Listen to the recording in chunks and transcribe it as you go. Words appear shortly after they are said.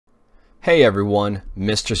Hey everyone,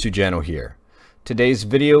 Mr. Sujano here. Today's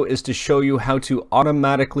video is to show you how to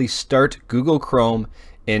automatically start Google Chrome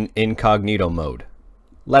in incognito mode.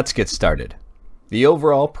 Let's get started. The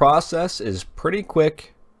overall process is pretty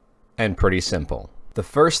quick and pretty simple. The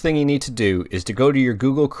first thing you need to do is to go to your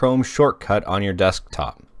Google Chrome shortcut on your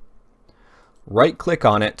desktop. Right-click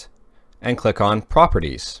on it and click on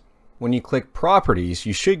Properties. When you click Properties,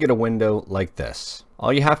 you should get a window like this.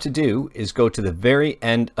 All you have to do is go to the very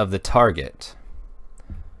end of the target.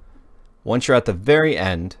 Once you're at the very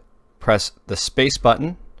end, press the space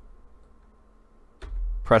button,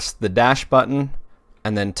 press the dash button,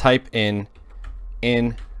 and then type in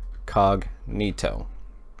Incognito.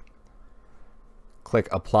 Click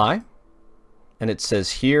Apply, and it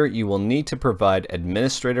says here you will need to provide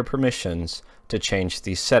administrator permissions to change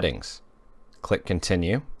these settings. Click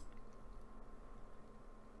Continue,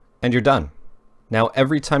 and you're done. Now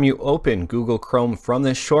every time you open Google Chrome from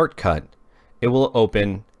this shortcut, it will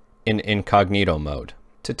open in incognito mode.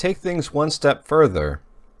 To take things one step further,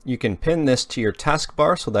 you can pin this to your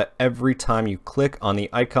taskbar so that every time you click on the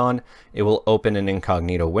icon, it will open an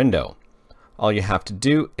incognito window. All you have to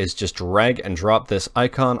do is just drag and drop this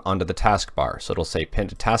icon onto the taskbar. So it'll say pin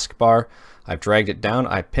to taskbar. I've dragged it down,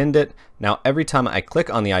 I pinned it. Now every time I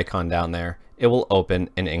click on the icon down there, it will open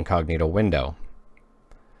an incognito window.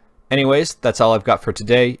 Anyways, that's all I've got for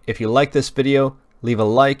today. If you like this video, leave a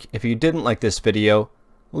like. If you didn't like this video,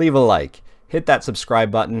 leave a like. Hit that subscribe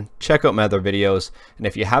button, check out my other videos, and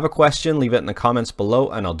if you have a question, leave it in the comments below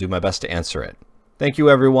and I'll do my best to answer it. Thank you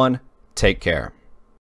everyone, take care.